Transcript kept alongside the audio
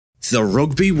the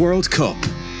Rugby World Cup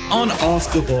on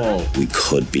Off the Ball. We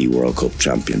could be World Cup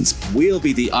champions. We'll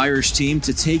be the Irish team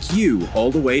to take you all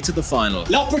the way to the final.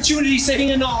 The opportunity sitting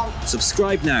in on.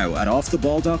 Subscribe now at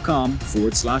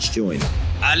offtheball.com/join.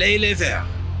 Allez les Verts.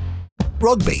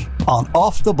 Rugby on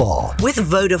Off the Ball. With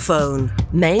Vodafone,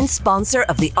 main sponsor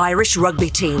of the Irish rugby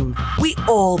team. We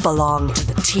all belong to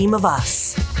the team of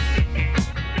us.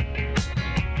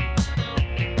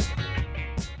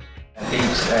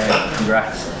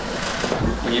 Congrats.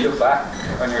 When you look back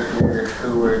on your career,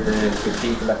 who were the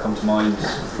people that come to mind,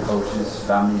 coaches,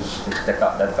 families that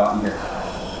got you here?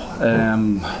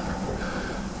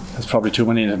 There's probably too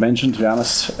many to mention, to be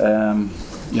honest.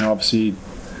 Obviously,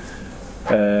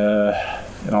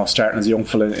 starting as a young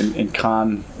fella in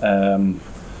Caen,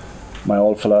 my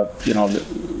old fella,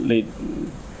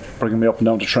 bringing me up and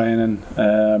down to training,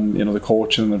 the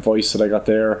coaching and advice that I got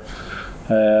there.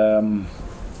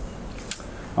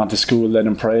 Onto school then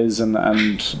in Praise and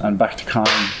back to Caen,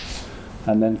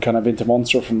 and then kind of into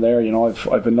Munster from there.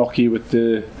 I've been lucky with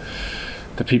the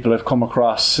people I've come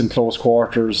across in close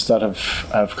quarters that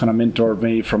have kind of mentored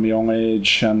me from a young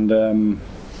age and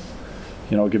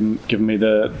given me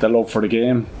the love for the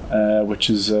game, which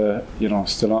is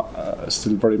still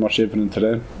very much evident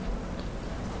today.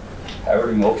 How are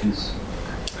the emotions?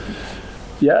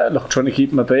 Yeah, look, trying to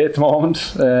keep them at bay at the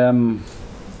moment.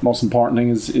 Most important thing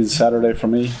is Saturday for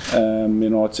me.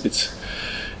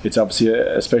 It's obviously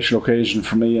a special occasion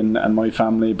for me and my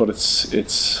family, but it's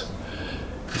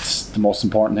the most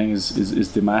important thing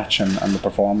is the match and the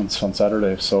performance on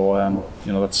Saturday. So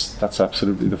that's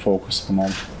absolutely the focus at the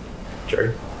moment.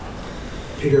 Jerry.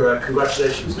 Peter,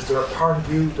 congratulations. Is there a part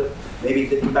of you that maybe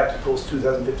thinking back to post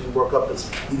 2015 World Cup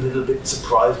is a little bit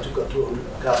surprised to got to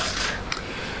 100 caps?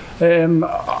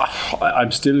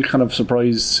 I'm still kind of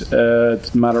surprised, no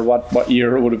matter what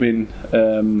year it would have been.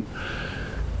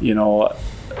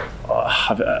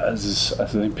 As I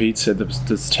think Pete said,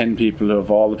 there's 10 people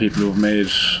of all the people who have made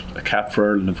a cap for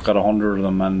Ireland have got 100 of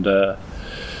them, and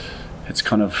it's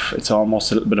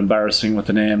almost a little bit embarrassing with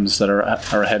the names that are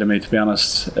ahead of me, to be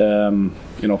honest.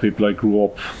 People I grew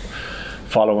up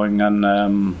following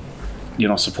and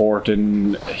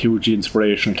supporting, hugely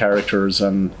inspirational characters,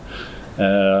 and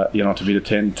to be the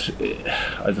 10th,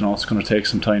 I don't know, it's going to take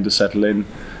some time to settle in.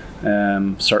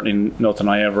 Certainly nothing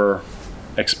I ever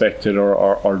expected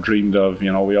or dreamed of.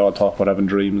 We all talk about having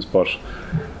dreams, but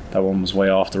that one was way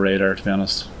off the radar, to be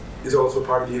honest. Is there also a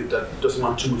part of you that doesn't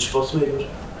want too much fuss made?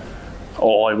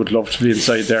 Oh, I would love to be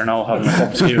inside there now, having a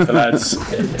cup of tea with the lads.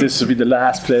 This would be the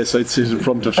last place I'd sit in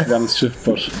front of, to be honest with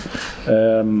you.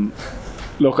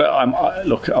 But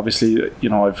obviously,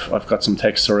 I've got some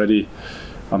texts already.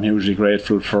 I'm hugely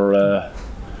grateful for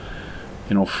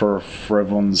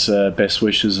everyone's best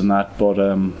wishes and that, but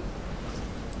I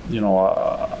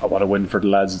want to win for the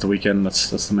lads at the weekend. That's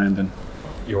the main thing.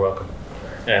 You're welcome.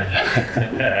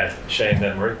 Shane,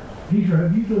 then Murray. Peter,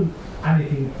 have you done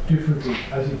anything differently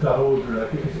as you've got older?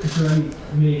 Is there any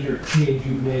major change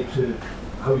you've made to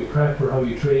how you prep or how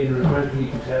you train, or anything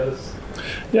you can tell us?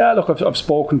 Yeah, look, I've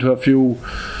spoken to a few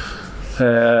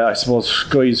I suppose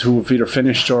guys who have either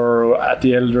finished or at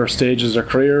the elder stages of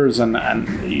their careers, and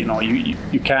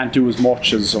you can't do as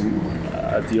much as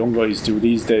the young guys do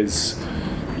these days.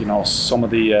 Some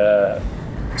of the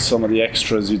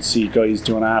extras you'd see guys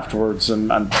doing afterwards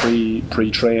and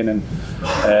pre-training.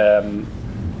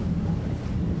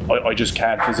 I just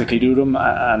can't physically do them,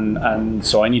 and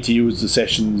so I need to use the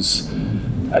sessions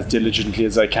as diligently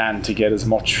as I can to get as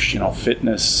much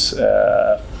fitness,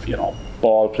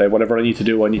 ball play, whatever I need to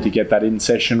do. I need to get that in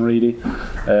session really,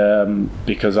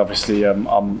 because obviously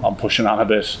I'm pushing on a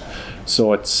bit.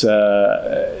 So it's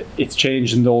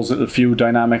changing those little few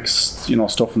dynamics,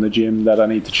 stuff in the gym that I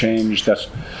need to change. That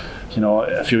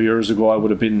a few years ago I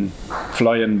would have been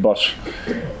flying, but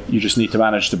you just need to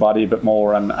manage the body a bit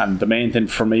more. And the main thing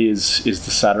for me is the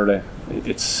Saturday.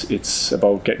 It's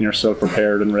about getting yourself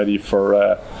prepared and ready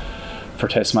for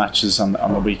test matches on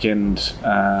the weekend.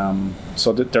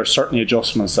 So there's certainly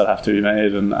adjustments that have to be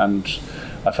made, and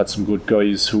I've had some good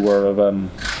guys who have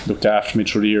looked after me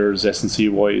through the years, S&C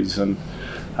wise, and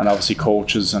obviously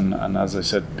coaches, and as I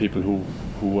said, people who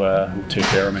take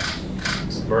care of me.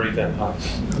 Murray then,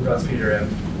 Congrats, Peter. A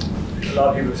lot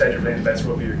of people have said you're playing the best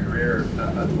rugby of your career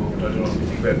at the moment. I don't know if you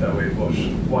think about it that way, but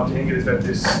what do you think it is about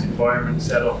this environment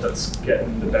setup that's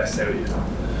getting the best out of you?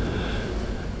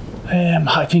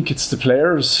 I think it's the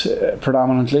players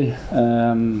predominantly.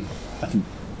 I think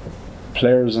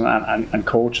players and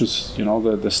coaches,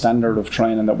 the standard of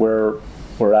training that we're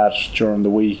at during the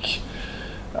week,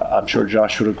 I'm sure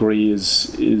Josh would agree,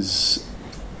 is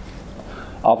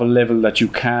of a level that you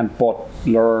can't but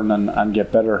learn and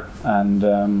get better.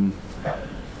 And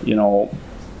you know,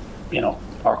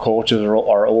 our coaches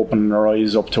are opening their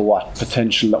eyes up to what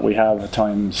potential that we have at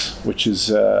times, which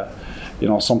is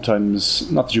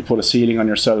sometimes not that you put a ceiling on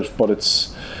yourself, but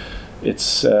it's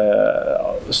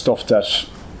stuff that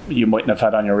you mightn't have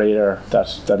had on your radar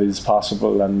that is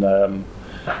possible. And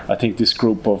I think this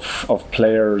group of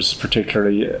players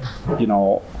particularly,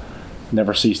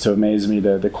 never cease to amaze me,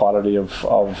 the quality of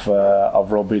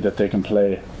rugby that they can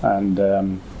play. And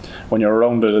when you're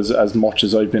around it as much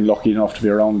as I've been lucky enough to be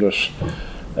around it,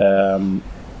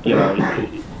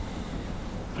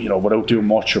 without doing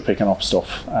much, you're picking up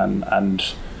stuff,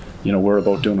 and we're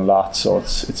about doing a lot, so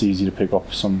it's easy to pick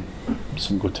up some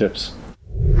good tips.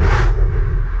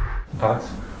 Alex?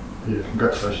 Yeah,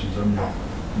 congratulations on your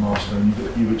milestone.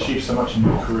 You've achieved so much in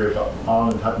your career, but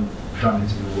Ireland hadn't gone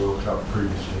into the World Cup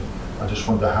previously. I just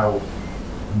wonder how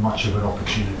much of an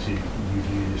opportunity you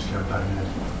view this campaign as.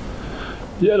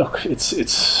 Yeah, look,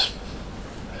 it's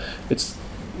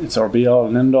our be all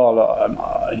and end all. I'm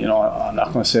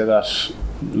not going to say that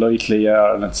lightly,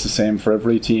 and it's the same for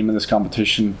every team in this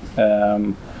competition.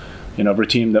 Every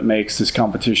team that makes this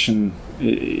competition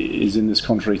is in this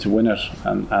country to win it,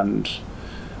 and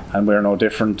we're no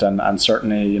different. And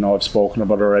certainly, I've spoken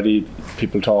about already,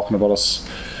 people talking about us,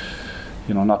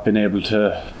 not being able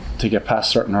to get past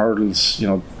certain hurdles.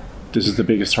 This is the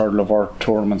biggest hurdle of our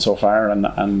tournament so far, and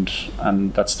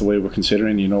that's the way we're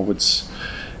considering.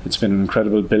 It's been an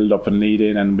incredible build up and lead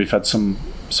in, and we've had some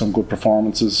good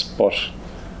performances, but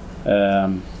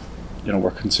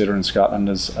we're considering Scotland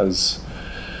as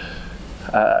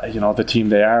the team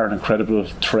they are, an incredible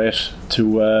threat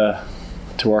to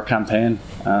our campaign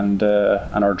and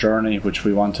our journey, which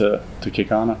we want to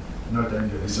kick on it. No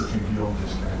danger, he's looking beyond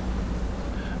this game.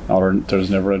 No, there's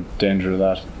never a danger of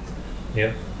that.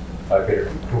 Yeah. Hi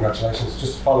Peter, congratulations.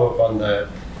 Just to follow up on the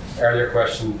earlier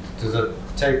question, does it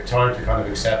take time to kind of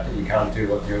accept that you can't do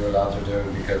what the other lads are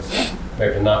doing because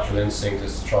maybe the natural instinct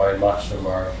is to try and match them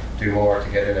or do more to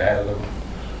get in ahead of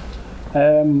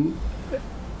them?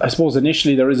 I suppose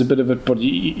initially there is a bit of it, but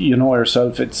you know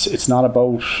yourself, it's not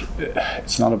about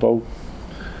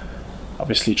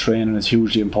obviously training is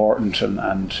hugely important,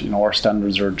 and our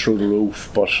standards are through the roof,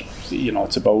 but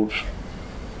it's about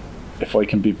if I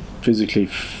can be physically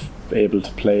able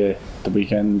to play the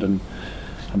weekend and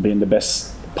be in the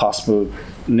best possible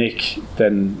nick,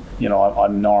 then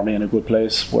I'm normally in a good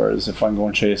place. Whereas if I'm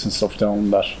going chasing stuff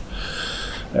down that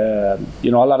a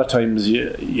lot of times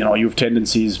you have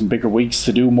tendencies in bigger weeks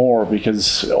to do more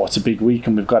because it's a big week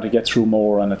and we've got to get through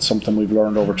more, and it's something we've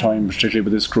learned over time, particularly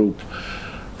with this group.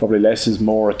 Probably less is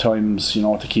more at times,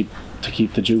 to keep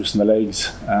the juice in the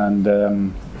legs, and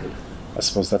I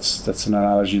suppose that's an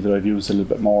analogy that I've used a little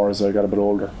bit more as I got a bit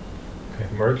older. Okay,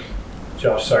 Mark?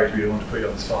 Josh, sorry to be the one to put you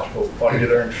on the spot, but what have you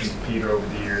learned from Peter over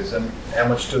the years, and how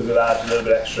much does it add a little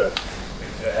bit extra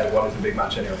ahead? What is the big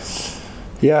match anyway?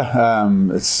 Yeah,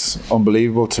 it's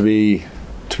unbelievable to be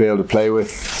able to play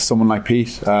with someone like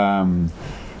Pete.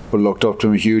 But looked up to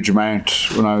him a huge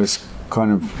amount when I was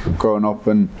kind of growing up,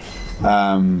 and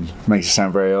makes you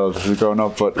sound very old growing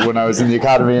up, but when I was in the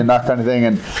academy and that kind of thing,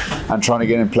 and trying to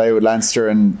get in and play with Leinster,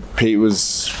 and Pete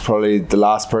was probably the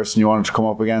last person you wanted to come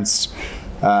up against.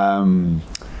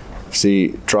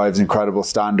 Drives incredible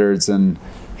standards, and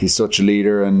he's such a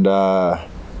leader, and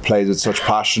plays with such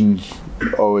passion,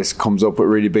 always comes up with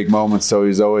really big moments, so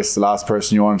he's always the last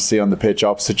person you want to see on the pitch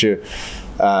opposite you.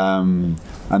 And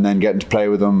then getting to play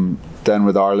with him then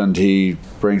with Ireland, he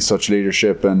brings such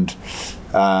leadership and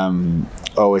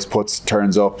always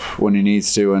turns up when he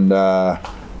needs to, and I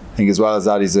think as well as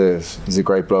that he's a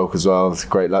great bloke as well. He's a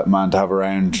great man to have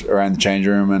around the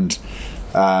changing room, and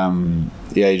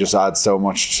he just adds so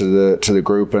much to the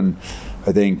group, and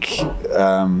I think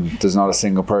there's not a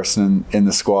single person in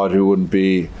the squad who wouldn't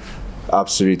be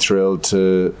absolutely thrilled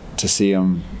to see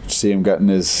him getting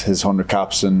his 100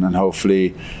 caps and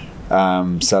hopefully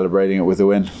celebrating it with a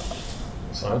win.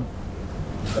 Simon?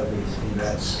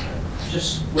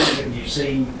 Just wondering, you've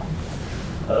seen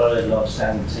a lot of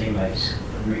long-standing teammates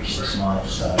reach this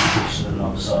milestone, which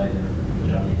alongside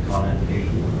Johnny Connor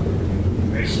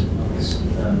in recent months.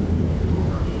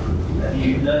 Have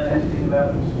you learned anything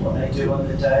about what they do on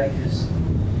the day? Because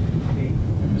he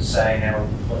was saying how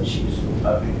when she was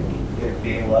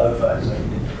being all over, so you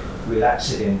could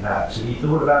relax it in perhaps. Have you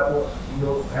thought about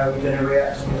how you're going to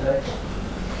react on the day?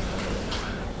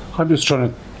 I'm just trying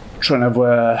to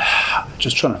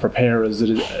prepare as it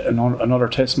is another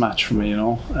test match for me,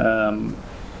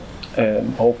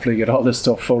 hopefully get all this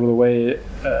stuff out of the way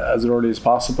as early as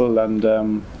possible,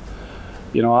 and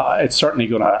it's certainly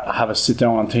going to have a sit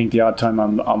down and think. The odd time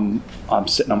I'm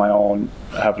sitting on my own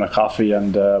having a coffee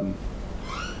and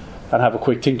have a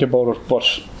quick think about it.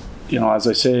 But as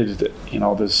I said,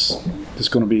 there's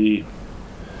going to be.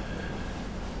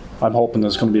 I'm hoping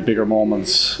there's going to be bigger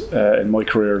moments in my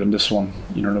career than this one.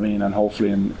 You know what I mean, and hopefully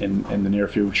in the near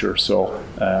future. So.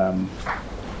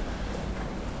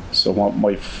 So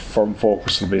my firm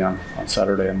focus will be on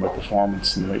Saturday and my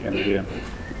performance in the game.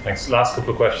 Thanks. Last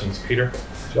couple of questions, Peter.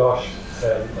 Josh,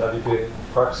 have you been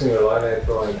practicing your line-out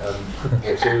throwing? And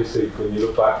more seriously, when you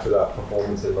look back to that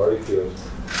performance in Murrayfield,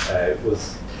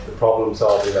 was the problem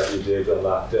solving that you did on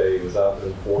that day, was that an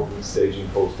important staging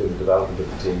post in the development of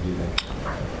the team, do you think?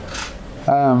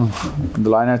 The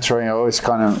line-out throwing, I always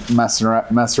kind of mess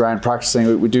around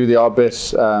practicing. We do the odd bit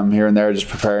here and there, just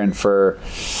preparing for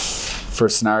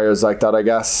scenarios like that, I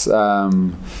guess.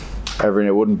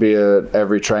 It wouldn't be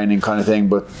every training kind of thing,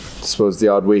 but I suppose the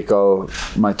odd week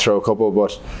might throw a couple.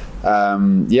 But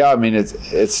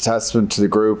it's a testament to the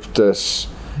group that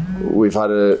we've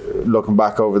had looking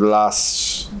back over the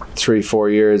last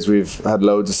 3-4 years, we've had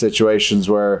loads of situations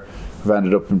where we've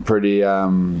ended up in pretty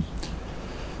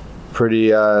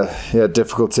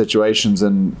difficult situations,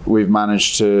 and we've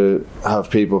managed to have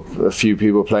a few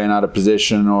people playing out of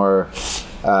position, or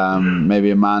maybe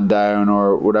a man down,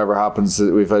 or whatever happens.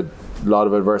 We've had a lot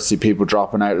of adversity, people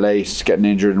dropping out late, getting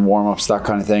injured in warm-ups, that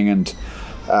kind of thing, and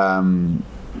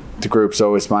the group's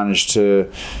always managed to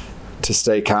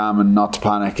stay calm and not to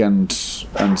panic and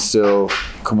still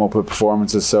come up with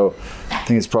performances. So I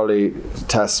think it's probably a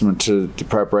testament to the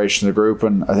preparation of the group,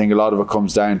 and I think a lot of it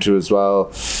comes down to as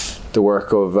well the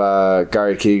work of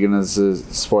Gary Keegan as a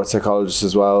sports psychologist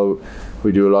as well.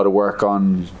 We do a lot of work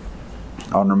on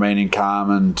remaining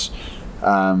calm and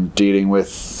dealing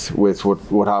with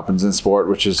what happens in sport,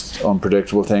 which is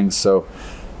unpredictable things. So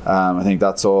I think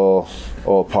that's all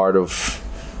part of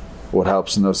what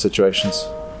helps in those situations.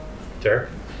 Derek?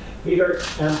 Peter,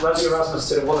 Randy Erasmus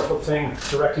did a wonderful thing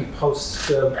directly post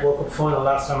the World Cup final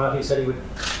last time out. He said he would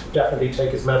definitely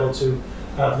take his medal to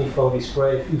Anthony Foley's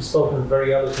grave. You've spoken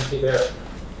very eloquently there,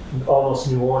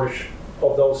 almost new order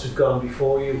of those who've gone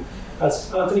before you.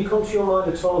 Has Anthony come to your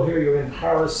mind at all here? You're in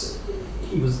Paris.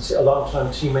 He was a long time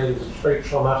teammate. It was a very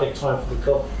traumatic time for the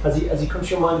club. Has he come to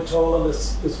your mind at all on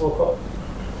this World Cup?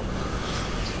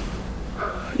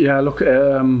 Yeah, look,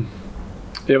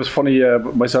 it was funny.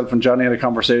 Myself and Johnny had a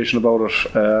conversation about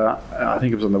it. I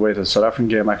think it was on the way to the South African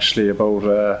game, actually,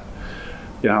 about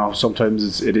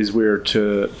sometimes it is weird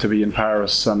to be in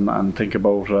Paris and think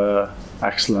about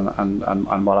Axel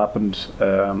and what happened.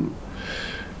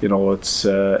 It's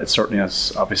certainly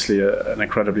has obviously an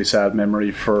incredibly sad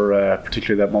memory for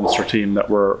particularly that Munster team that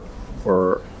were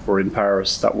in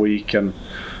Paris that week, and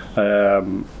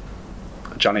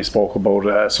Johnny spoke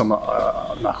about some.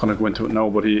 I'm not going to go into it now,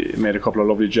 but he made a couple of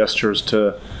lovely gestures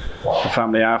to the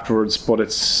family afterwards. But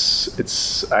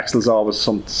it's Axel's always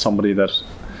somebody that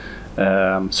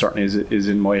certainly is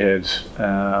in my head,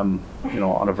 on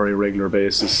a very regular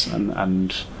basis,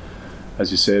 and as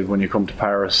you said, when you come to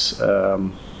Paris,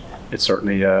 it's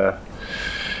certainly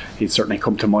he'd certainly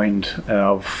come to mind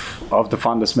of the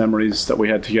fondest memories that we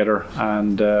had together,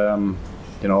 and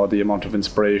the amount of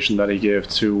inspiration that he gave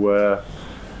to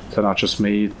not just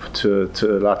me, but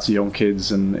to lots of young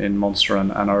kids in Munster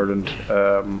and Ireland.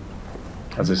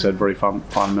 As I said, very fond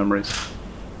memories.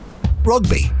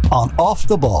 Rugby on Off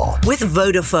the Ball. With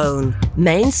Vodafone,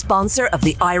 main sponsor of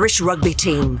the Irish rugby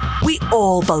team. We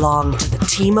all belong to the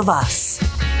team of us.